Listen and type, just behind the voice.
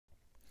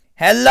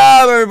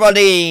Hello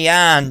everybody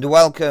and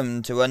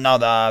welcome to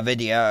another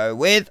video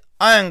with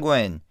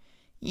Angwin.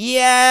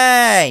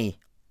 Yay!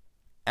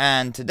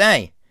 And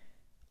today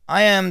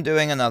I am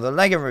doing another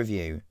LEGO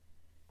review.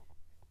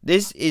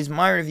 This is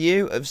my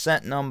review of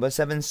set number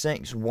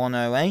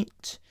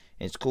 76108.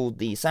 It's called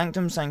the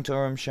Sanctum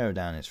Sanctorum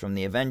Showdown. It's from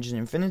the Avengers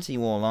Infinity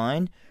War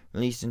line,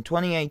 released in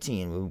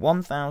 2018 with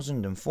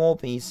 1004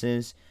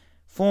 pieces,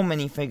 4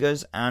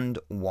 minifigures and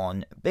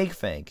 1 big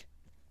fig.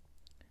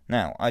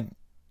 Now,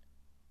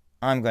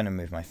 I'm going to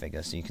move my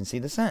figure so you can see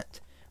the set.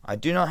 I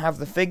do not have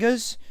the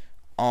figures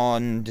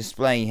on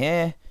display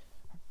here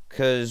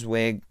because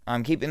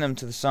I'm keeping them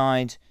to the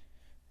side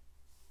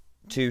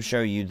to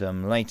show you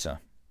them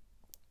later.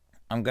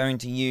 I'm going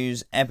to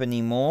use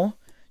Ebony Moore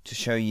to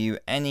show you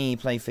any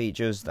play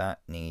features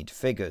that need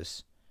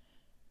figures.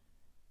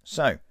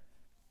 So,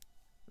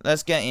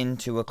 let's get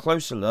into a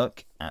closer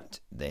look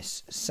at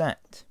this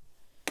set.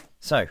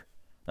 So,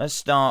 let's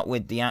start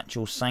with the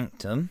actual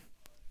Sanctum,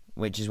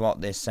 which is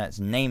what this set's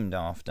named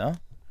after.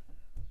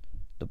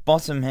 The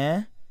bottom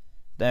here,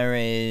 there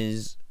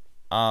is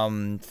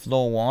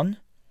floor 1.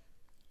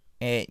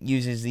 It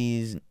uses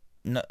these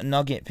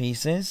nugget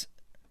pieces.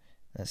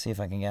 Let's see if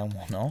I can get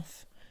one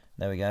off.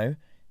 There we go.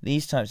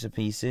 These types of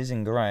pieces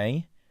in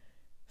grey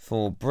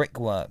for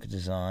brickwork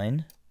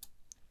design.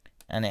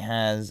 And it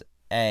has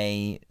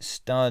a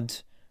stud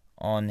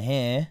on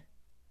here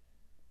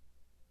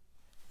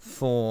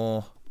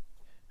for...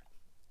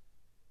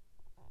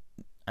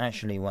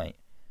 Actually, wait.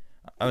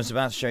 I was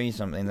about to show you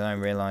something that I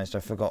realised I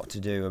forgot to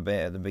do a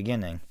bit at the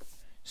beginning.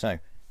 So,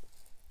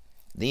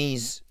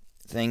 these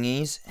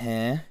thingies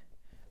here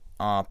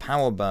are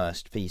power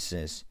burst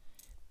pieces.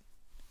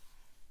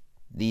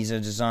 These are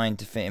designed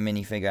to fit in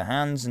minifigure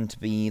hands and to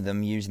be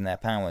them using their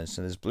powers.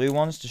 So there's blue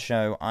ones to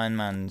show Iron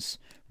Man's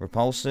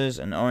repulsors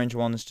and orange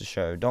ones to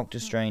show Doctor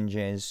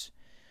Strange's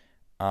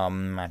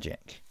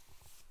magic.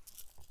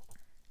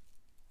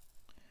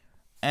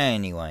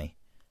 Anyway,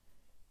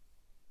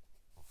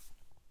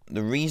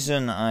 the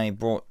reason I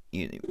brought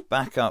you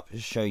back up to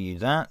show you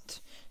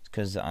that is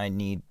because I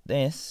need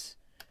this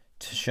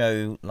to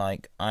show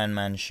like Iron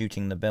Man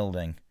shooting the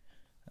building.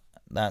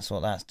 That's what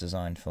that's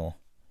designed for.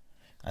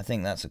 I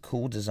think that's a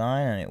cool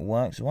design and it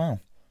works well.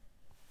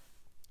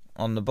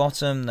 On the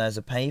bottom there's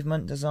a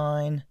pavement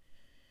design.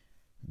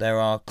 There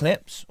are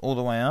clips all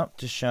the way up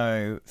to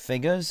show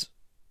figures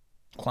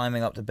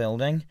climbing up the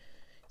building.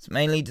 It's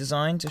mainly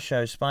designed to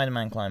show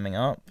Spider-Man climbing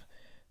up,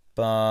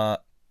 but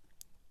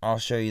I'll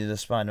show you the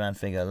Spider-Man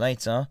figure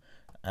later.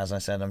 As I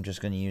said, I'm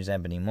just going to use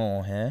Ebony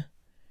Moore here.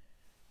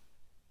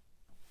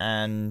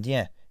 And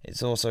yeah,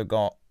 it's also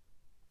got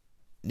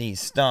these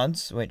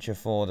studs, which are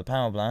for the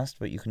Power Blast,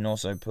 but you can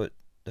also put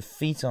the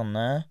feet on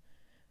there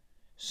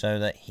so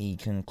that he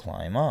can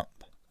climb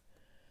up.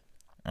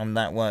 And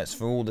that works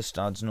for all the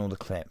studs and all the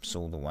clips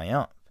all the way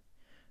up.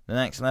 The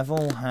next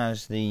level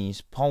has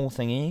these pole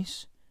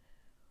thingies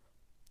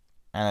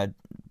and a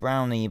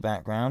brownie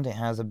background. It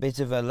has a bit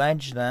of a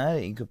ledge there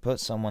that you could put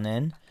someone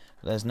in,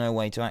 but there's no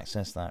way to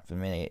access that from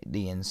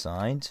the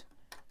inside.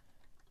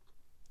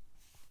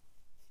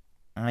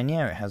 And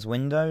yeah, it has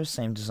windows,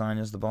 same design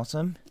as the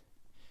bottom.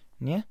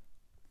 Yeah.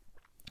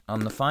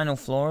 On the final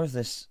floor of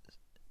this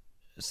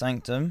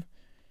Sanctum,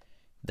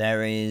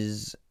 there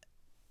is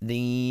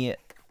the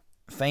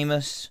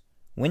famous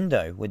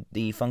window with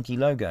the funky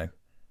logo.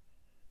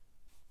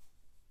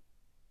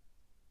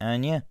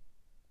 And yeah,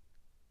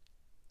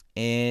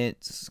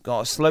 it's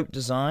got a slope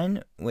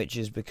design, which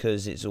is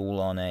because it's all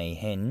on a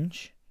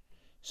hinge,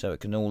 so it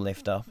can all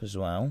lift up as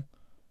well.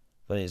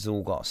 But it's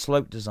all got a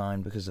slope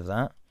design because of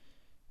that.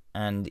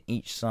 And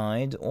each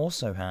side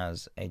also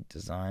has a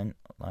design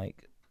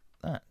like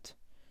that.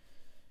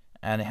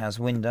 And it has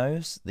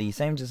windows, the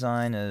same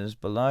design as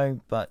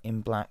below, but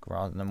in black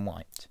rather than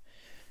white.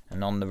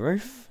 And on the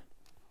roof,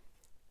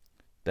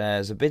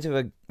 there's a bit of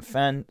a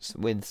fence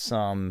with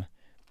some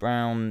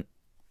brown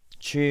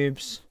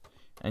tubes.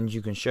 And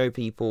you can show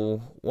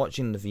people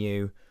watching the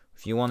view.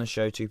 If you want to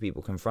show two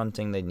people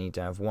confronting, they need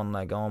to have one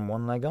leg on,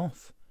 one leg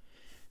off.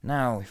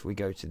 Now, if we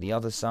go to the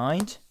other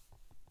side,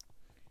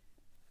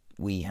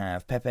 we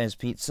have Pepe's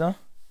Pizza.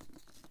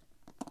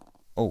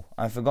 Oh,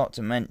 I forgot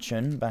to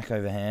mention back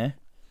over here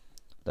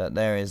that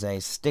there is a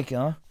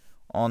sticker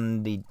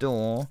on the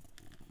door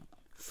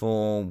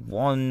for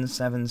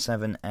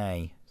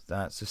 177A.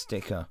 That's a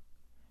sticker.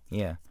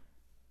 Yeah.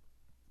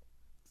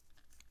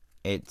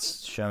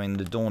 It's showing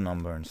the door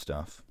number and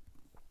stuff.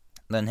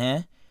 Then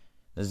here,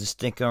 there's a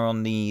sticker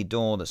on the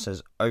door that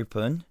says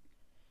open.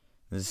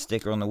 There's a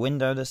sticker on the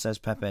window that says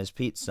Pepe's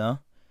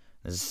Pizza.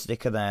 There's a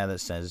sticker there that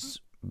says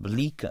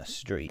Bleecker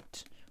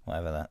Street,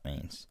 whatever that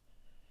means.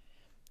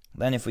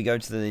 Then if we go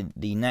to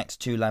the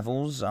next two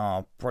levels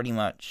are pretty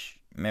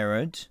much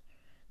mirrored.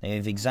 They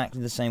have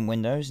exactly the same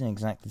windows in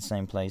exactly the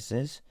same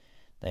places.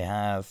 They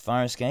have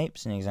fire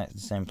escapes in exactly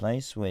the same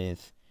place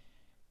with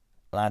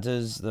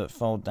ladders that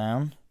fold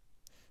down.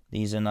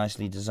 These are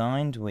nicely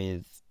designed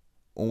with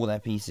all their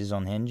pieces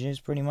on hinges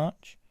pretty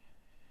much.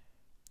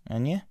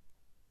 And yeah,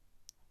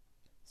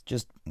 It's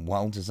just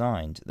well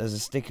designed. There's a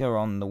sticker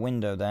on the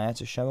window there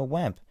to show a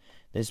web.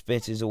 This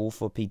bit is all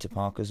for Peter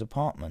Parker's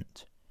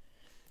apartment.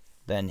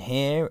 Then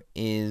here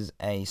is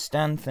a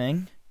stand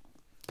thing,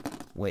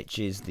 which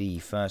is the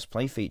first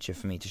play feature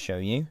for me to show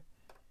you,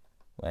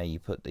 where you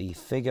put the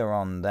figure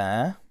on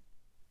there.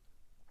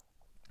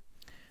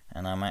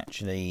 And I'm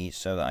actually,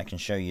 so that I can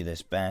show you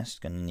this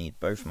best, going to need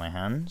both my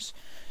hands.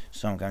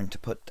 So I'm going to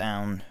put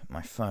down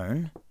my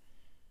phone.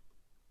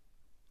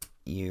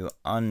 You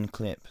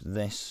unclip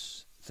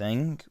this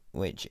thing,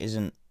 which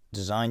isn't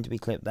designed to be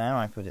clipped there.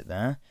 I put it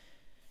there.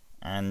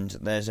 And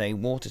there's a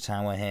water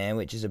tower here,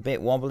 which is a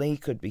bit wobbly,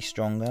 could be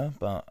stronger,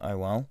 but oh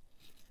well.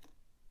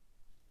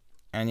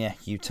 And yeah,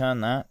 you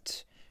turn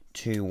that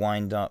to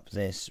wind up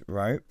this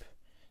rope,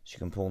 so you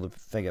can pull the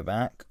figure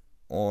back.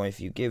 Or if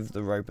you give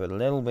the rope a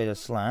little bit of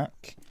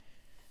slack,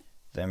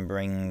 then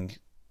bring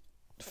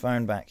the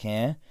phone back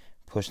here,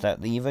 push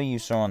that lever you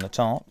saw on the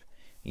top,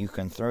 you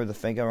can throw the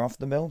figure off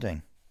the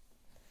building.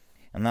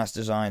 And that's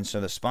designed so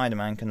that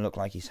Spider-Man can look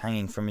like he's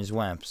hanging from his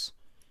webs.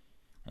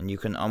 And you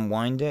can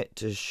unwind it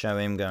to show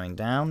him going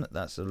down.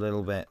 That's a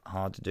little bit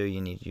hard to do,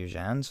 you need to use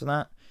your hands for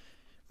that.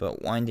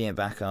 But winding it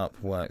back up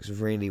works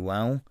really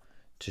well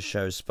to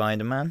show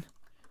Spider-Man,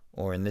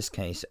 or in this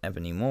case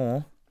Ebony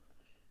Moore,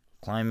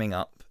 climbing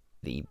up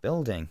the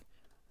building.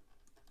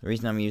 The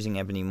reason I'm using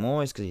Ebony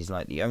Moore is because he's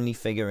like the only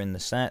figure in the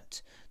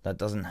set that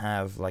doesn't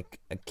have like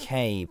a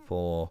cape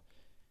or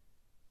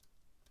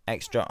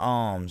extra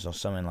arms or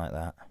something like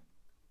that.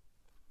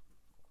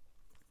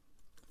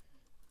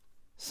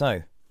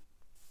 So,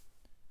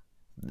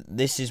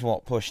 this is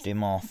what pushed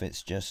him off.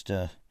 It's just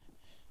a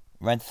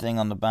red thing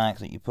on the back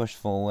that you push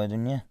forward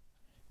and yeah,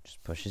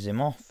 just pushes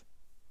him off.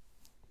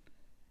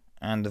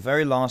 And the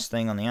very last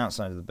thing on the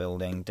outside of the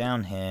building,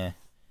 down here,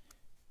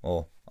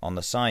 or on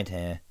the side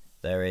here,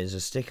 there is a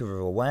sticker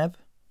of a web.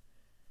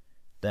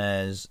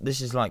 This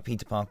is like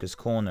Peter Parker's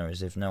corner,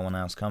 as if no one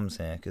else comes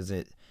here, because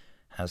it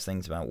has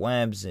things about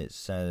webs. It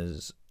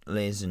says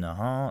Liz in a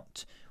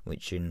heart,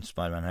 which in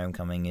Spider-Man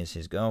Homecoming is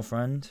his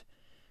girlfriend.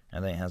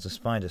 And then it has a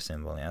spider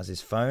symbol. It has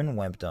his phone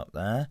webbed up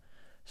there,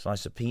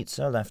 slice of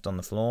pizza left on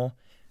the floor,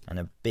 and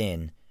a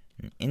bin.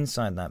 And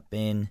inside that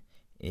bin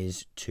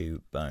is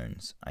 2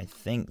 bones. I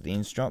think the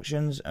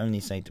instructions only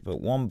say to put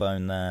 1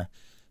 bone there.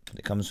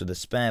 It comes with a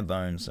spare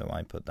bone, so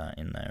I put that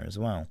in there as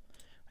well.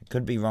 I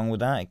could be wrong with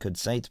that. It could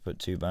say to put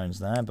 2 bones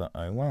there, but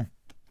oh well.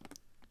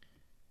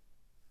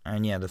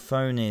 And yeah, the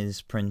phone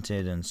is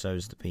printed and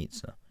so's the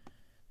pizza.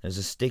 There's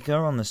a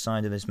sticker on the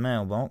side of this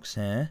mailbox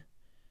here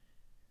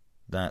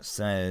that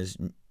says,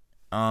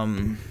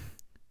 crime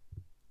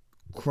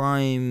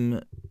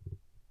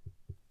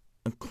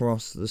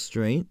across the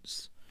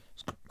streets.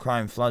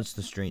 Crime floods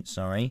the streets,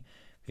 sorry.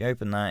 If you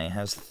open that, it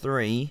has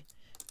 3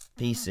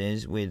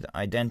 pieces with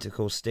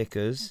identical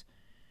stickers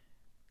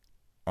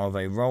of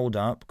a rolled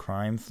up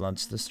crime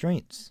floods the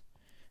streets.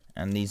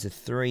 And these are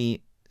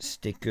 3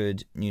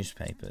 stickered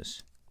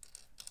newspapers.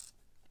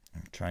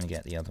 I'm trying to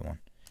get the other one.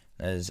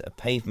 There's a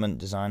pavement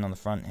design on the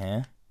front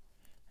here.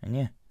 And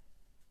yeah,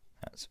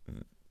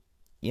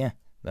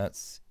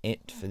 that's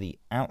it for the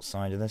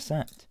outside of the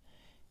set.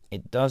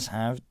 It does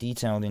have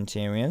detailed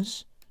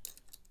interiors.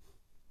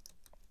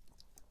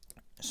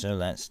 So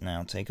let's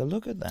now take a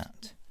look at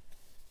that.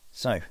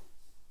 So,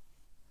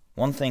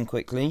 one thing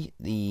quickly,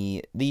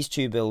 these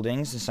 2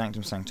 buildings, the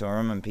Sanctum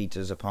Sanctorum and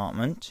Peter's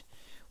apartment,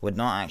 would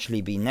not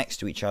actually be next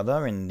to each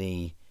other in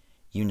the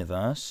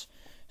universe.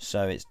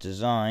 So it's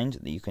designed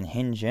that you can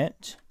hinge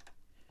it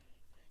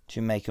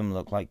to make them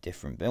look like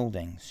different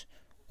buildings.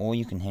 Or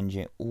you can hinge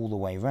it all the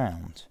way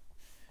round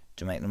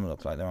to make them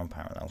look like they're on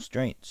parallel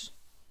streets.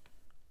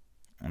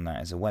 And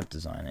that is a web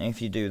design. And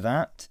if you do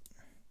that,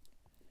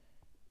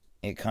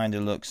 it kind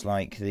of looks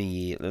like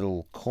the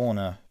little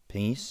corner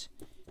piece.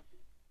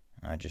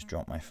 I just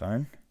dropped my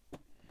phone.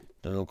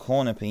 The little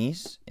corner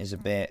piece is a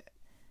bit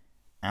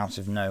out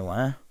of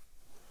nowhere.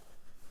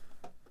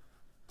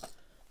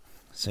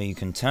 So you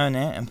can turn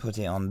it and put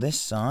it on this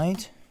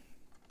side.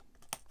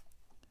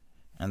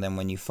 And then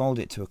when you fold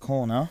it to a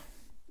corner,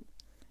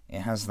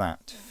 it has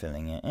that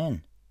filling it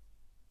in.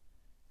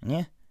 And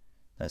yeah,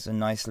 that's a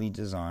nicely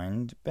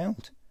designed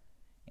build.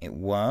 It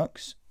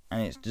works,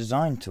 and it's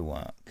designed to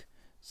work.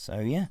 So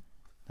yeah,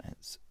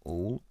 that's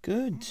all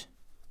good.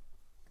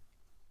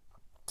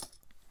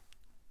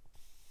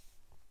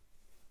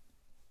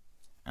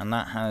 And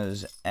that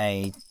has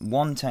a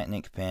 1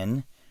 Technic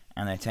pin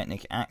and a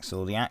Technic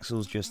axle. The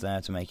axle's just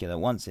there to make it that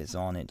once it's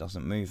on, it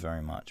doesn't move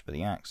very much. But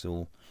the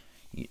axle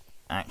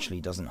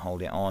actually doesn't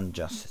hold it on,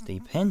 just the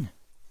pin.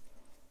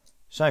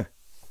 So,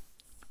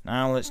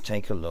 now let's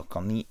take a look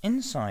on the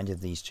inside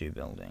of these 2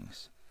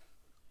 buildings.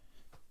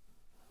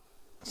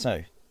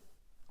 So,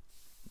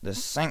 the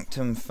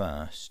Sanctum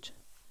first.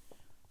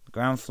 The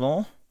ground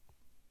floor.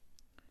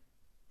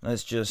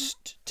 Let's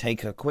just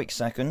take a quick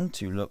second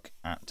to look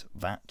at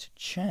that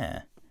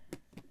chair.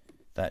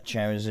 That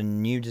chair is a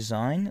new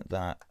design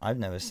that I've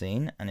never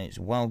seen, and it's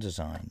well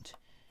designed.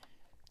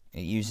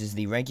 It uses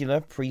the regular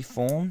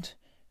pre-formed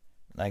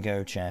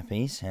Lego chair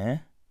piece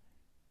here.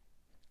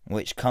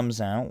 which comes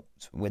out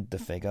with the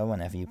figure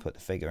whenever you put the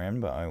figure in,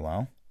 but oh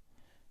well.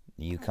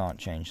 You can't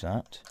change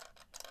that.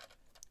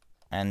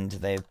 And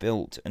they've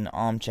built an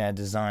armchair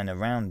design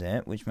around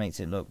it, which makes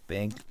it look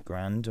big,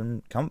 grand,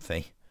 and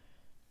comfy.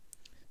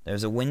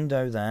 There's a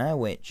window there,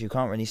 which you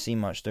can't really see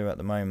much through at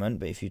the moment,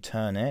 but if you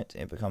turn it,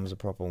 it becomes a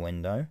proper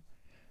window.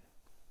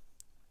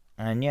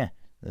 And yeah,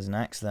 there's an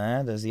axe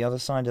there. There's the other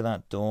side of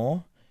that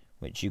door,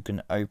 which you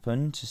can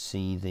open to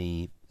see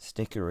the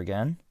sticker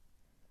again.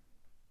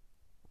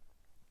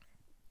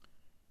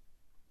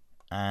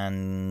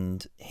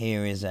 And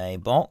here is a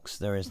box.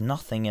 There is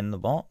nothing in the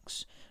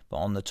box, but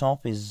on the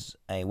top is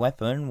a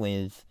weapon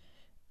with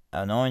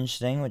an orange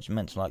thing, which is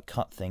meant to like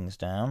cut things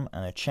down,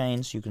 and a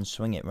chain so you can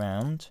swing it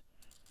round.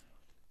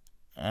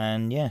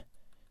 And yeah,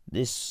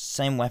 this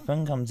same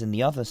weapon comes in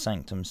the other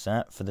Sanctum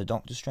set for the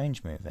Doctor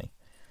Strange movie.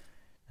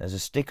 There's a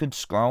stickered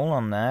scroll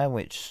on there,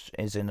 which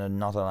is in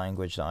another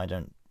language that I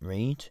don't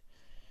read.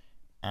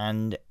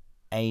 And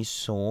a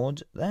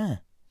sword there.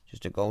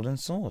 Just a golden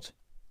sword.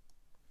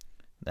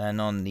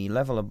 Then on the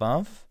level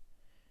above,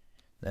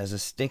 there's a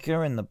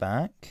sticker in the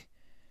back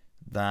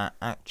that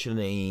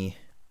actually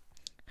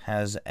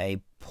has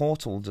a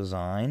portal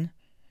design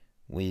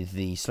with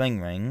the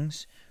sling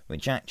rings,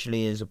 which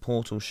actually is a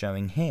portal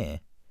showing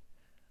here.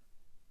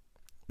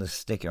 The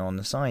sticker on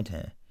the side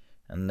here.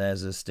 And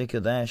there's a sticker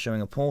there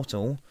showing a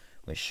portal,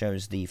 which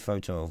shows the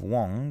photo of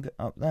Wong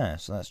up there.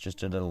 So that's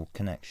just a little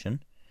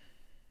connection.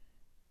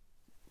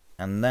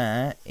 And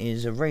there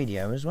is a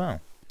radio as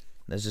well.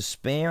 There's a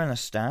spear and a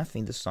staff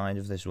either side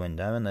of this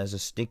window, and there's a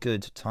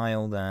stickered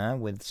tile there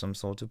with some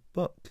sort of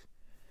book.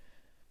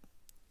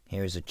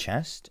 Here is a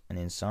chest, and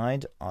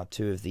inside are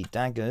two of the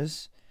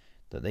daggers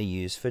that they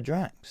use for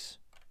Drax.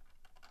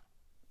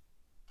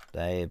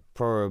 They're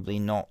probably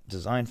not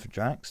designed for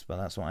Drax, but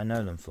that's what I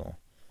know them for.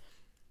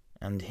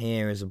 And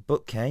here is a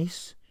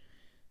bookcase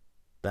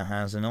that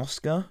has an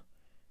Oscar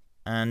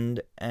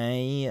and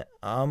a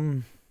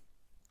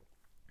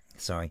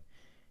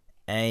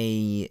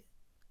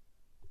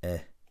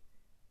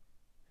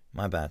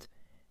my bad.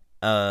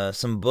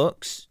 Some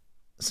books,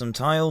 some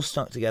tiles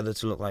stuck together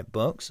to look like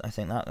books. I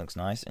think that looks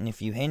nice. And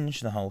if you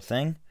hinge the whole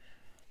thing,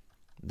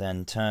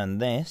 then turn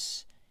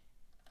this,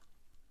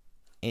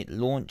 it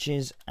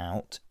launches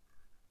out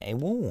a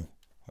wall.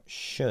 Or it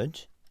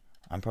should.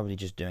 I'm probably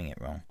just doing it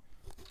wrong.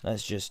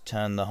 Let's just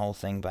turn the whole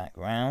thing back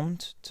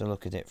round to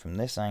look at it from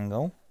this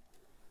angle.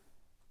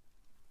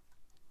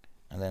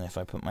 And then if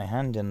I put my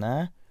hand in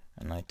there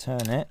and I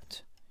turn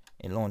it,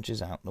 it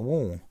launches out the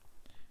wall.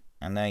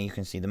 And there you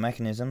can see the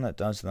mechanism that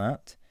does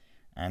that.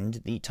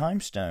 And the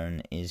time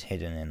stone is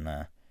hidden in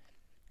there.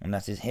 And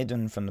that is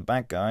hidden from the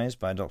bad guys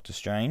by Doctor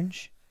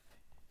Strange.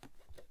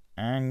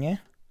 And yeah,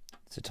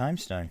 it's a time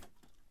stone.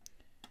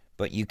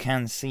 But you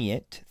can see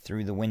it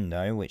through the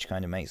window, which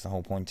kind of makes the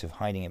whole point of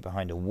hiding it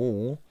behind a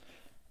wall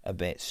a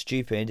bit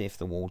stupid if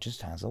the wall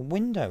just has a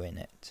window in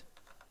it.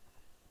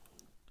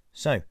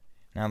 So,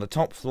 now the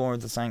top floor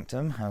of the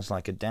Sanctum has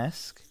like a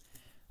desk.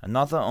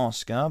 Another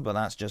Oscar, but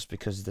that's just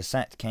because the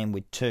set came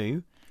with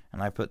two,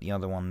 and I put the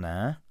other one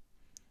there.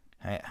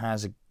 It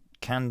has a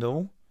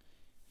candle,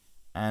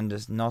 and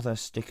another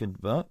stickered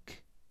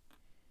book.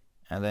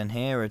 And then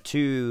here are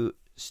two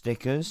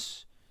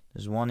stickers.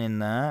 There's one in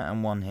there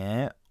and one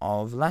here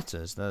of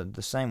letters. They're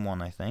the same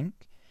one, I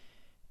think.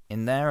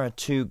 In there are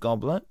two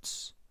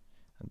goblets.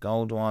 A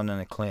gold one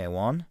and a clear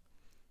one.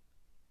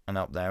 And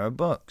up there are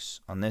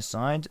books. On this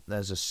side,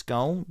 there's a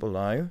skull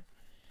below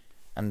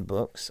and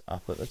books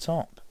up at the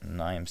top.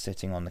 And I am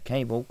sitting on the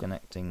cable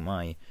connecting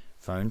my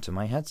phone to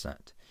my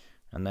headset.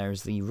 And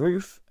there's the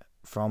roof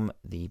from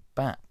the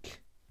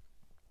back.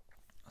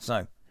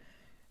 So,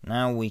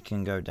 now we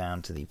can go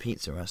down to the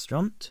pizza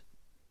restaurant.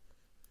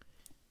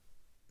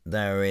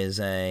 There is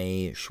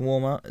a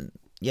shawarma.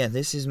 Yeah,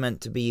 this is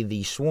meant to be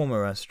the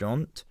shawarma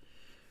restaurant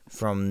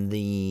from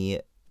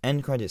the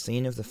end credit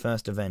scene of the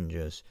first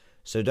Avengers.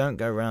 So don't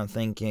go around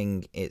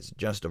thinking it's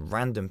just a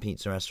random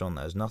pizza restaurant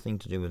that has nothing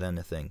to do with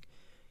anything.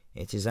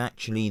 It is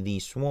actually the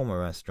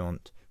shawarma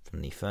restaurant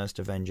from the first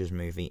Avengers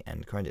movie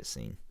end credit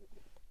scene.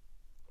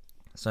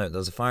 So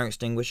there's a fire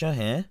extinguisher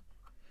here,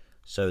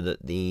 so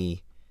that the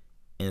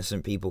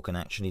innocent people can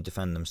actually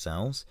defend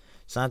themselves.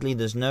 Sadly,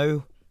 there's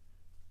no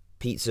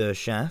pizza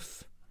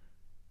chef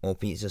or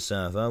pizza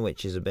server,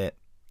 which is a bit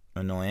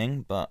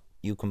annoying, but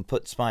you can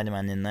put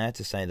Spider-Man in there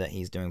to say that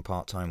he's doing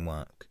part-time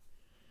work.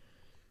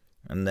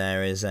 And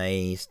there is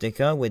a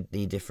sticker with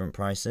the different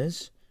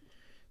prices.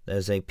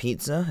 There's a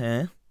pizza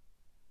here,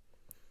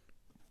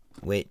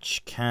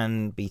 which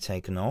can be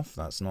taken off.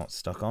 That's not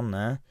stuck on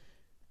there.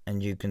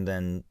 And you can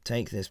then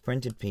take this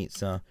printed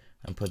pizza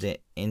and put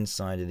it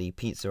inside of the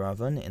pizza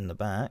oven in the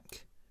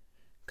back,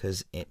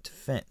 because it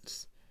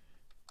fits.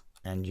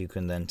 And you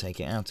can then take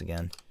it out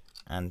again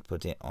and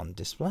put it on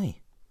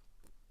display.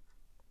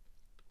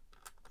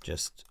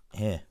 Just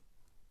here.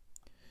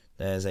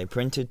 There's a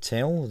printed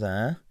till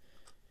there,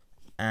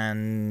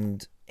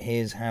 and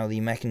here's how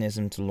the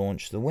mechanism to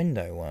launch the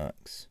window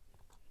works.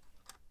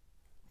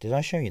 Did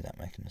I show you that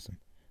mechanism?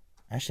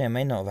 Actually, I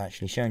may not have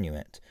actually shown you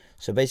it.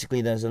 So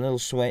basically there's a little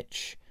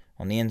switch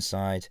on the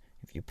inside.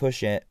 If you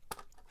push it,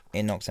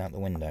 it knocks out the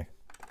window.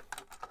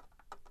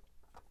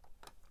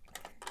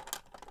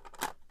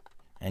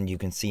 And you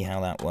can see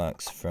how that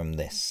works from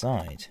this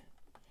side.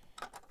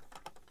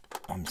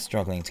 I'm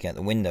struggling to get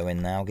the window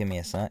in now. Give me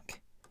a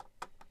sec.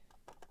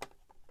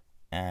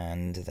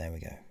 And there we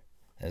go.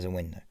 There's a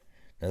window.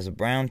 There's a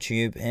brown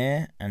tube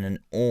here and an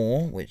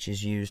oar, which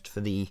is used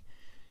for the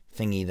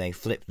thingy they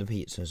flip the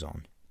pizzas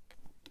on.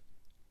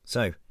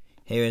 So,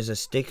 here is a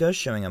sticker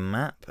showing a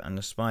map and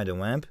a spider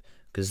web,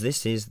 because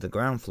this is the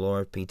ground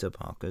floor of Peter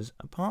Parker's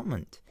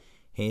apartment.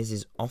 Here's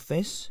his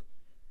office,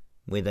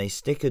 with a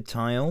stickered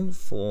tile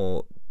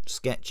for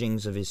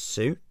sketchings of his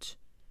suit,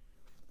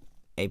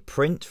 a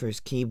print for his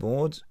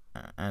keyboard,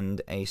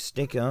 and a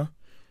sticker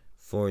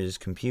for his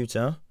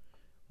computer,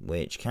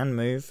 which can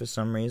move for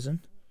some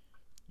reason.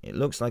 It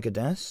looks like a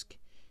desk.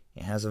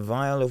 It has a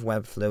vial of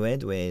web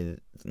fluid with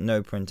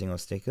no printing or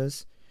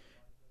stickers,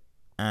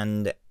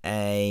 and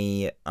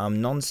a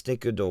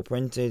non-stickered or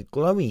printed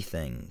glowy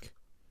thing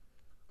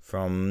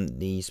from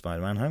the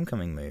Spider-Man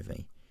Homecoming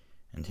movie.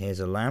 And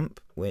here's a lamp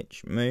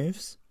which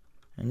moves,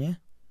 and yeah,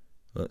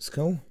 looks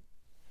cool.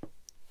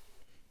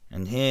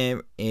 And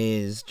here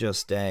is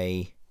just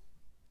a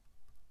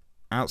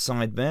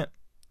outside bit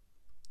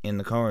in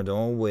the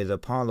corridor with a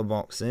pile of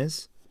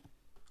boxes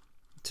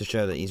to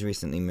show that he's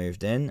recently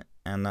moved in,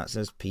 and that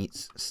says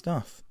Pete's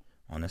Stuff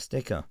on a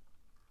sticker.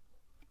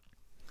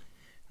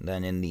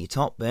 Then in the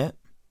top bit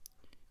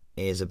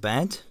is a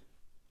bed,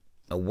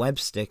 a web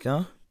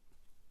sticker,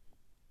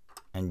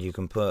 and you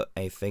can put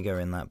a figure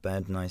in that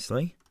bed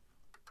nicely.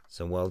 It's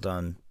a well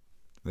done,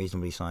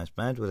 reasonably sized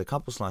bed with a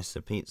couple slices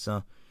of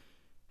pizza,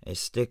 a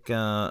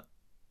sticker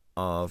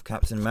of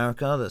Captain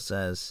America that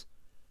says,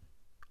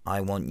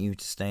 "I want you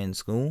to stay in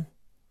school,"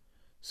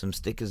 some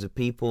stickers of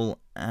people,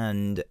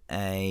 and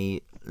a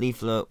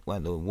leaflet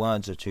where the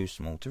words are too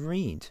small to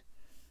read.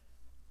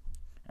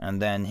 And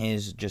then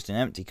here's just an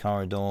empty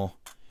corridor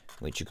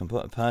which you can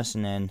put a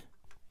person in,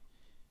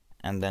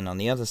 and then on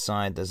the other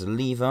side there's a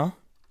lever,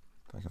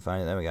 if I can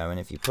find it, there we go, and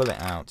if you pull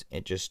it out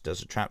it just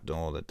does a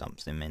trapdoor that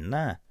dumps him in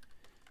there,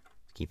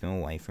 keep him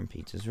away from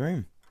Peter's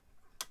room.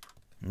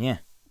 And yeah,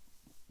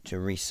 to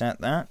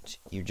reset that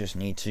you just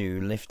need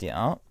to lift it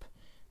up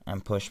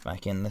and push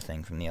back in the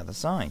thing from the other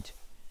side.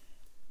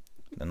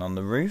 Then on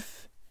the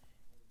roof,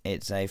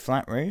 it's a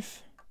flat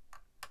roof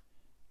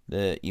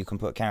that you can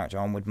put a character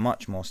on with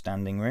much more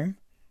standing room.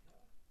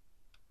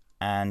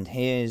 And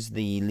here's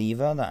the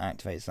lever that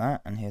activates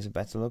that, and here's a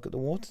better look at the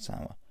water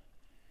tower.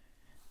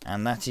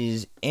 And that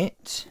is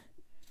it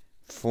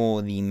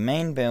for the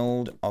main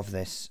build of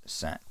this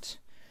set.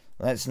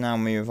 Let's now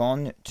move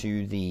on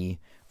to the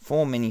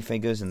 4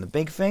 minifigures and the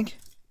big fig.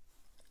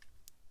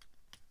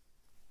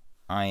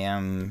 I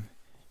am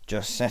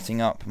just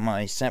setting up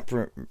my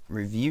separate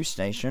review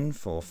station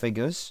for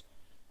figures.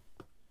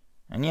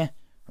 And yeah,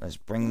 let's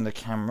bring the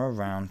camera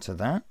round to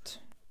that.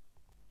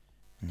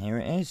 And here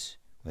it is,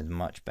 with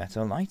much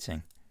better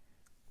lighting.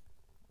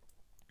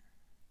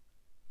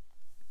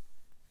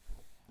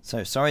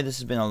 So, sorry this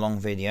has been a long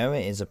video.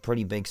 It is a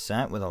pretty big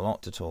set with a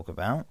lot to talk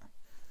about.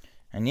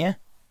 And yeah,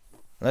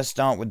 let's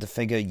start with the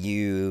figure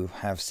you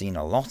have seen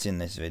a lot in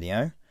this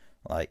video.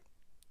 Like,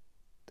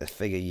 the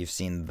figure you've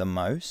seen the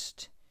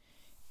most.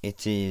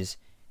 It is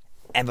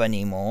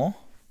Ebony Moore.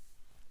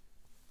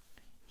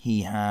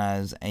 He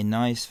has a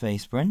nice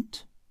face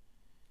print.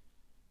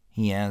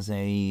 He has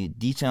a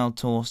detailed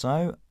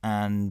torso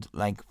and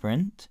leg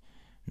print.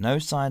 No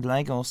side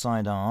leg or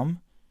side arm.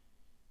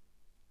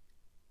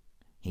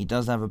 He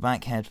does have a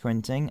back head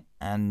printing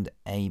and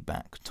a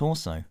back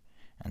torso.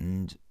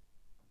 And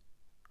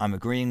I'm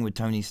agreeing with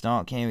Tony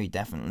Stark here, he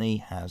definitely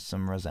has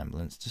some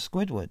resemblance to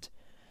Squidward.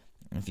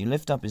 If you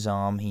lift up his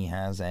arm, he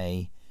has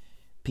a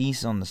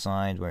piece on the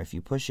side where if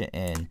you push it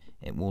in,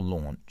 it will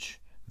launch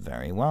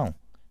very well.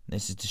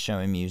 This is to show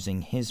him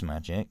using his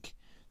magic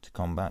to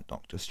combat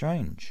Doctor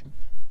Strange.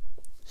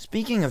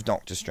 Speaking of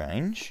Doctor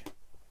Strange,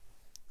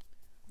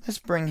 let's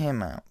bring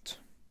him out.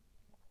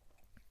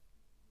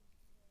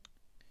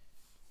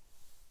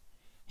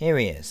 Here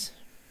he is.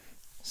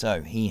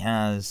 So he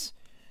has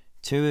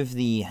 2 of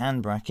the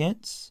hand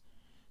brackets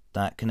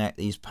that connect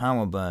these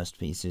power burst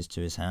pieces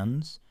to his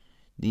hands.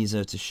 These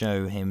are to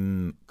show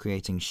him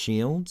creating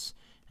shields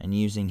and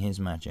using his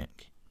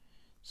magic.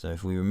 So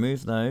if we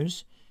remove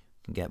those,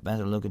 we can get a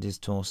better look at his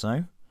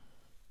torso.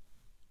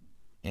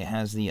 It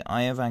has the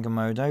Eye of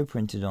Agamotto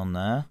printed on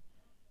there,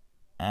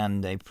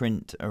 and a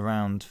print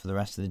around for the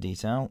rest of the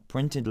detail.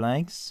 Printed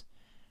legs,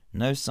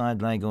 no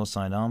side leg or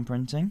side arm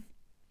printing.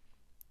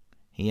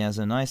 He has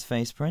a nice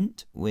face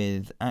print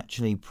with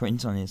actually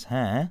print on his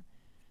hair,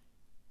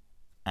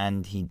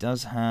 and he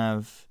does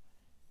have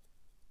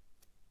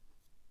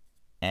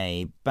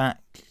a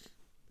back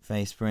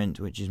face print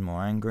which is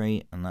more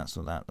angry, and that's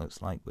what that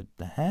looks like with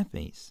the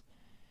hairpiece.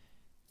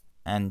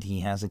 And he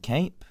has a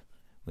cape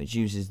which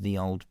uses the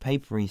old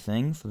papery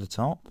thing for the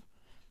top,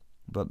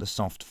 but the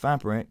soft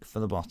fabric for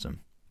the bottom.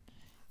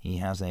 he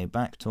has a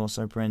back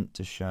torso print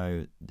to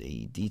show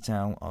the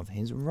detail of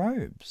his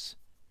robes.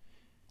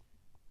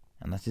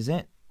 And that is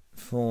it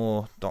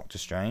for Doctor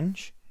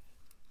Strange.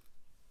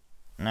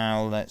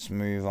 Now let's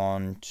move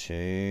on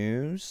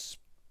to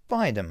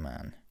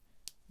Spider-Man.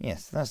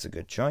 Yes, that's a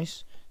good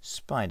choice.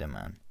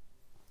 Spider-Man.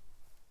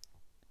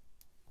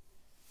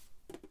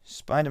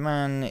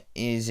 Spider-Man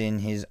is in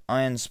his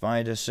Iron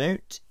Spider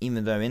suit,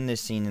 even though in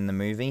this scene in the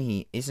movie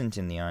he isn't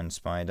in the Iron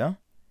Spider.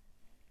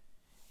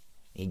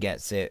 He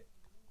gets it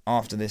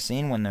after this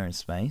scene when they're in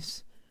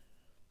space.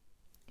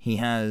 He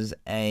has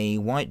a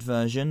white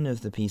version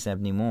of the piece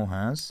Ebony Maw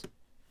has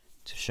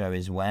to show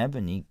his web,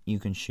 and you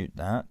can shoot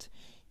that.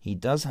 He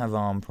does have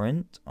arm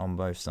print on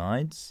both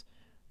sides,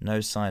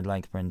 no side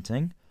leg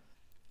printing.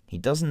 He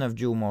doesn't have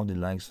dual molded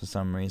legs for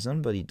some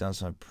reason, but he does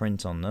have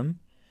print on them.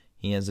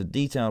 He has a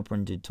detailed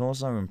printed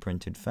torso and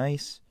printed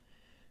face,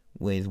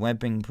 with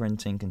webbing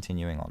printing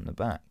continuing on the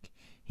back.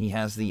 He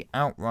has the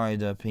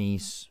Outrider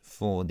piece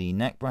for the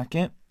neck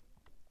bracket,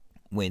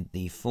 with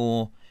the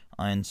 4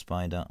 Iron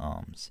Spider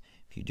arms.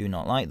 If you do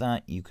not like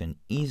that, you can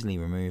easily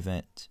remove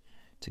it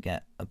to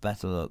get a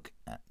better look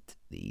at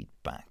the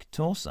back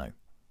torso.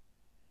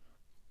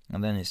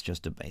 And then it's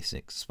just a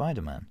basic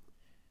Spider-Man.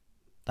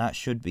 That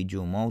should be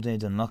dual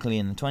molded, and luckily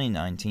in the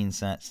 2019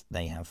 sets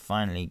they have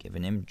finally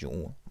given him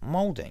dual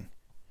molding.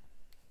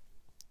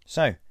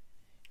 So,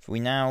 if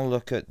we now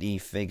look at the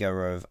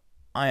figure of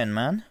Iron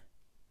Man,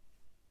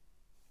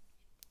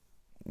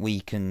 we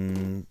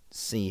can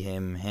see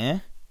him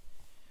here.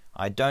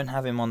 I don't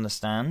have him on the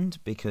stand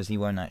because he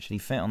won't actually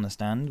fit on the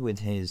stand with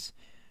his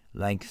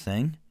leg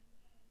thing.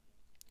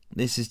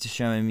 This is to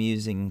show him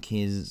using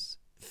his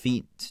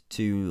feet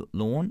to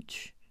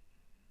launch.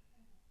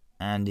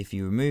 And if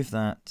you remove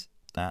that,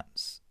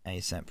 that's a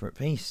separate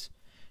piece.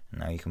 And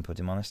now you can put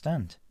him on a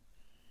stand.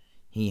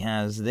 He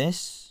has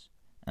this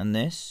and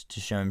this to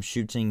show him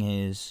shooting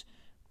his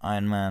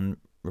Iron Man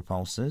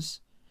repulsors.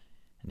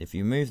 And if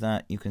you move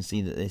that, you can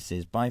see that this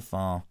is by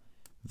far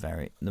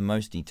the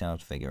most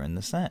detailed figure in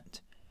the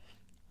set.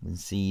 You can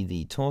see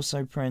the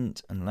torso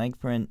print and leg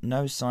print,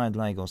 no side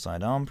leg or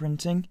side arm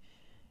printing.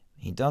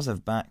 He does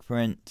have back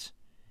print,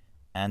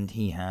 and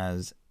he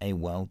has a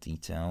well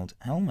detailed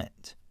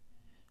helmet.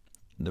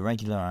 The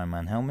regular Iron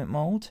Man helmet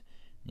mold.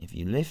 If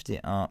you lift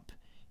it up,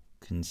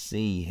 you can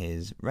see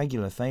his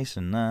regular face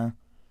in there,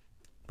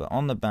 but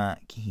on the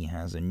back he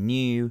has a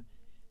new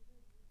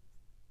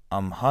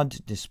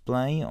HUD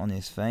display on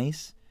his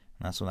face,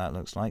 and that's what that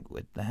looks like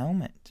with the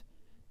helmet.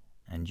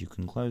 And you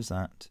can close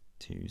that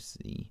to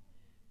see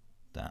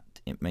that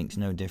it makes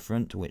no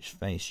difference to which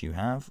face you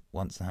have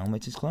once the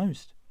helmet is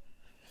closed.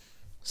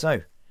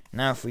 So,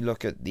 now if we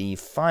look at the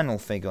final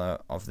figure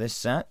of this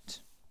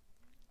set,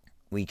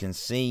 we can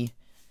see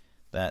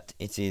that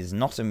it is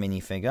not a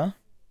minifigure.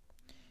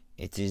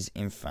 It is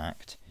in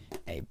fact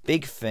a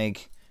big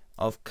fig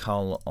of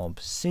Cull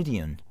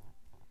Obsidian.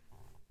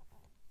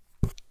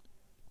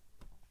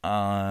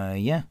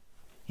 Yeah.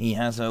 He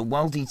has a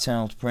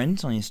well-detailed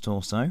print on his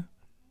torso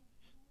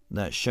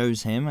that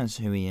shows him as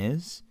who he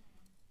is.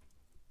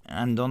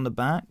 And on the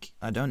back,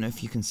 I don't know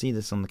if you can see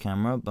this on the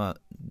camera, but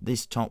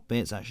this top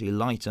bit's actually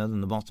lighter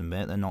than the bottom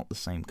bit. They're not the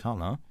same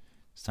colour,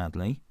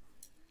 sadly.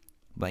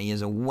 But he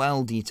has a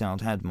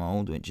well-detailed head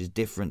mould, which is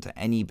different to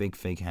any big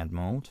fig head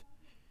mould.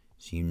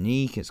 It's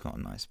unique, it's got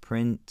a nice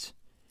print.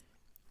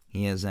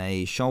 He has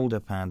a shoulder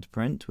pad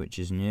print, which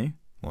is new.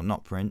 Well,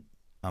 not print,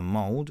 a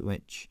mould,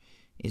 which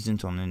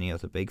isn't on any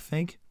other big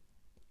fig.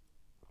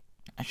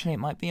 Actually, it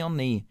might be on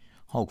the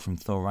Hulk from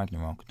Thor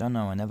Ragnarok. I don't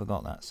know, I never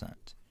got that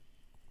set.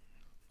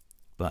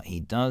 But he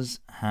does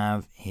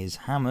have his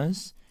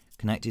hammers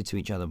connected to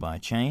each other by a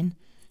chain,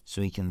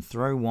 so he can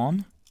throw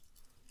one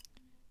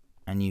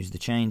and use the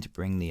chain to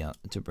bring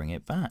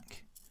it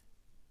back.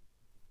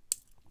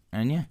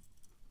 And yeah,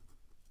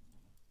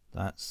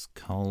 that's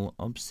Cull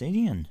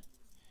Obsidian.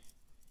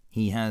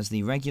 He has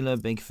the regular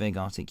big fig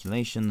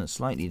articulation that's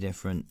slightly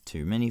different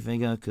to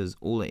minifigure because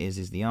all it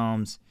is the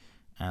arms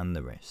and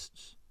the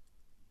wrists.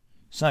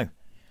 So,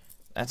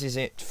 that is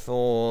it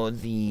for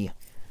the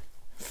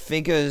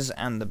figures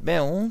and the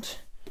build.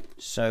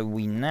 So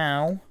we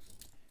now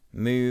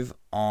move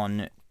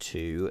on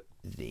to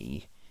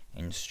the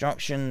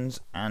instructions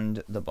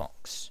and the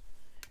box,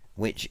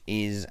 which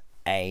is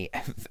a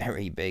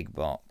very big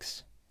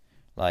box.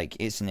 Like,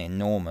 it's an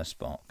enormous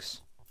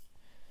box.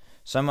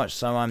 So much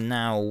so I'm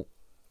now,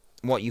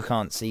 what you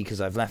can't see because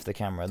I've left the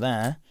camera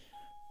there.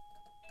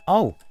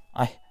 Oh,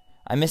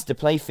 I missed a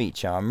play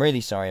feature. I'm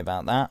really sorry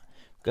about that.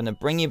 I'm going to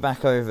bring you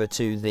back over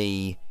to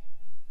the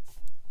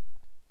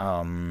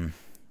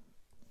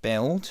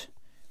build,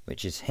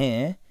 which is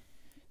here.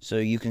 So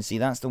you can see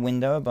that's the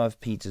window above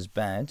Peter's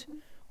bed.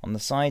 On the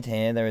side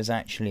here, there is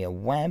actually a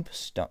web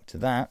stuck to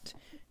that.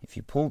 If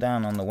you pull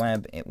down on the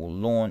web, it will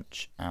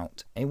launch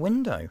out a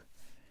window.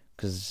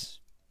 Because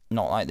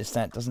Not Like This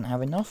set doesn't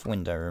have enough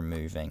window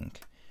removing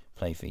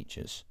play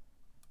features.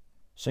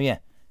 So yeah,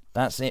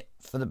 that's it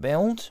for the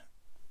build.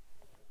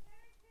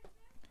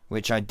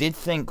 Which I did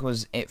think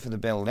was it for the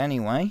build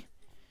anyway.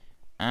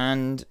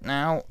 And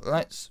now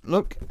let's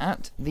look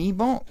at the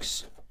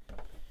box.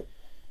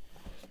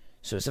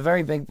 So it's a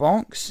very big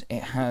box.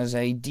 It has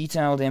a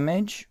detailed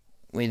image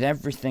with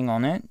everything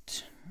on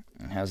it.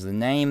 It has the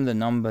name, the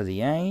number,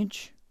 the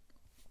age.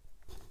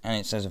 And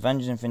it says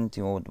Avengers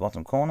Infinity War at the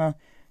bottom corner.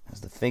 It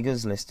has the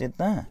figures listed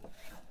there.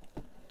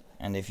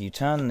 And if you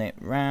turn it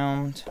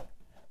round,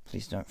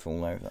 please don't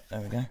fall over.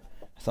 There we go.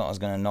 I thought I was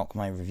going to knock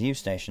my review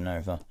station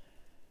over.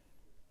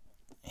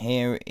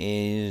 Here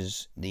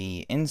is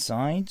the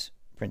inside,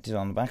 printed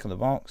on the back of the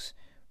box,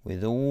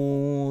 with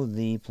all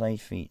the play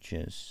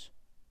features.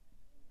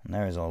 And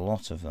there is a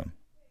lot of them.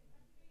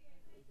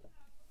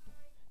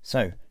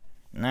 So,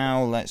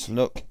 now let's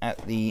look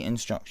at the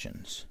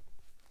instructions.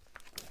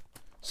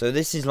 So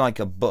this is like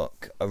a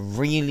book, a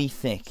really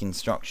thick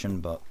instruction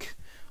book.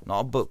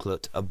 Not a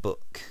booklet, a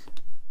book.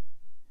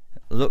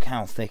 Look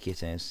how thick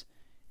it is.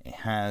 It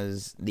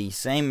has the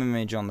same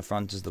image on the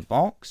front as the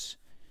box.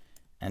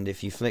 And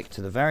if you flick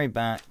to the very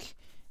back,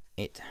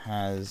 it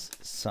has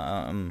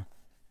some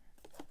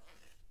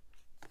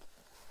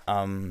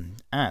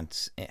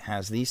ads. It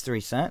has these 3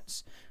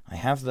 sets. I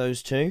have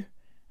those 2.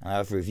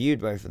 I've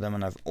reviewed both of them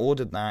and I've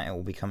ordered that. It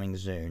will be coming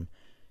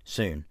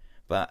soon.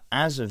 But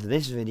as of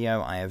this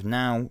video, I have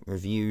now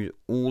reviewed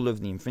all of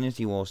the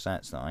Infinity War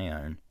sets that I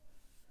own.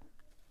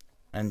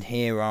 And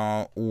here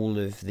are all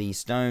of the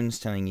stones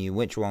telling you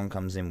which one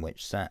comes in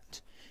which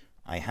set.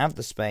 I have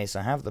the space,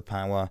 I have the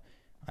power,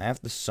 I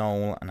have the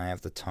soul, and I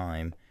have the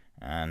time.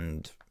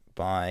 And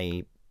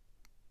by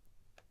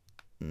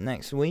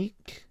next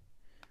week,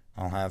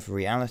 I'll have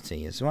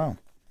reality as well.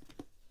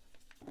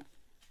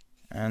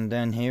 And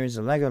then here is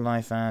a Lego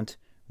Life ad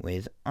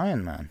with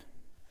Iron Man.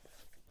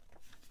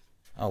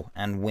 Oh,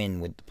 and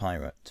Win with the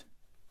pirate.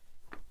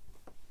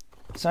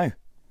 So,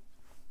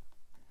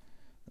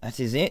 that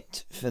is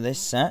it for this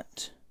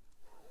set.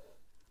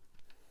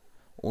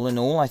 All in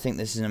all, I think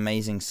this is an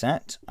amazing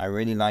set. I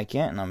really like it,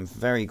 and I'm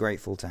very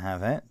grateful to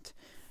have it.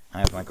 I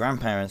have my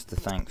grandparents to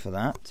thank for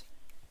that.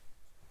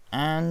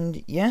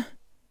 And, yeah.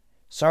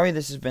 Sorry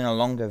this has been a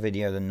longer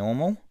video than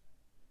normal.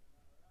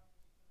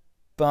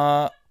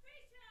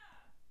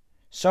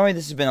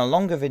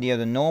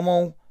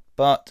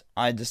 But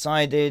I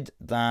decided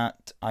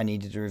that I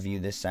needed to review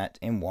this set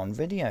in one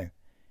video.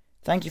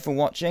 Thank you for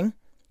watching.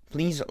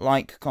 Please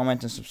like,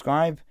 comment and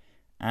subscribe,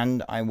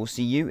 and I will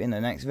see you in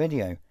the next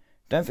video.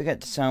 Don't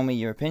forget to tell me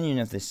your opinion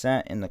of this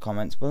set in the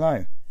comments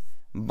below.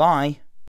 Bye!